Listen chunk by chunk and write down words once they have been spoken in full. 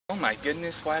Oh my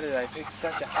goodness, why did I pick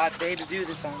such a hot day to do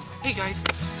this on? Hey guys,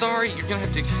 sorry, you're gonna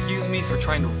have to excuse me for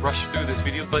trying to rush through this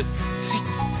video, but see,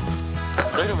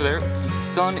 right over there, the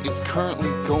sun is currently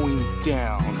going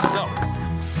down. So,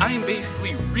 I am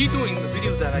basically redoing the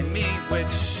video that I made,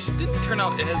 which didn't turn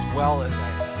out as well as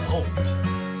I hoped.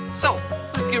 So,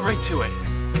 let's get right to it.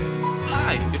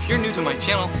 Hi, if you're new to my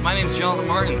channel, my name's Jonathan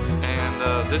Martens,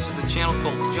 and this is a channel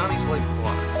called Johnny's Life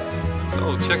Vlog.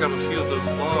 So check out a few of those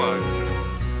vlogs.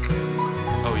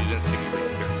 Oh, you didn't see me right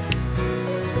here.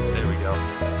 There we go.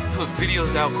 Put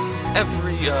videos out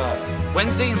every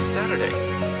Wednesday and Saturday.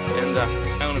 And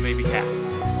I own a baby cat.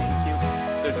 Thank you.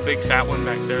 There's a big fat one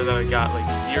back there that I got like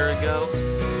a year ago.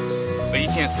 But you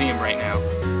can't see him right now.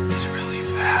 He's really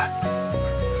fat.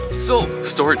 So,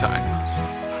 story time.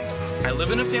 I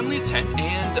live in a family of 10,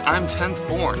 and I'm 10th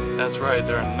born. That's right,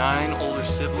 there are 9 older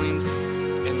siblings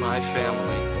in my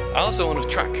family. I also own a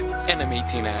truck, and I'm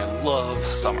 18 and I love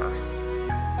summer.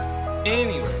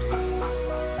 Anyway,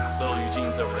 little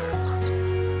Eugene's over there.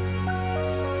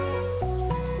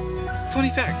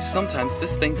 Funny fact, sometimes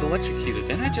this thing's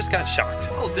electrocuted, and I just got shocked.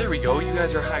 Oh, there we go, you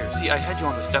guys are higher. See, I had you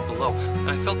on the step below,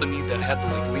 and I felt the need that I had to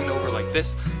like lean over like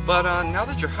this, but now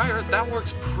that you're higher, that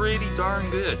works pretty darn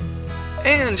good.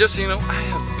 And just so you know, I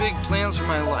have big plans for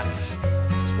my life.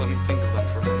 Just let me think of them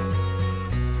for a minute.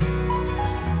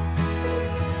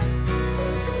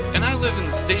 And I live in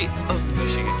the state of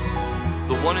Michigan.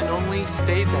 The one and only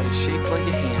state that is shaped like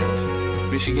a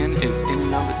hand. Michigan is in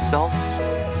and of itself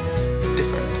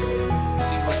different.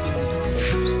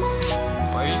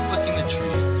 Why are you licking the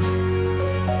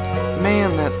tree?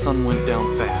 Man, that sun went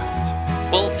down fast.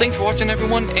 Well, thanks for watching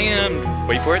everyone, and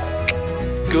wait for it,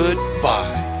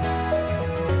 goodbye.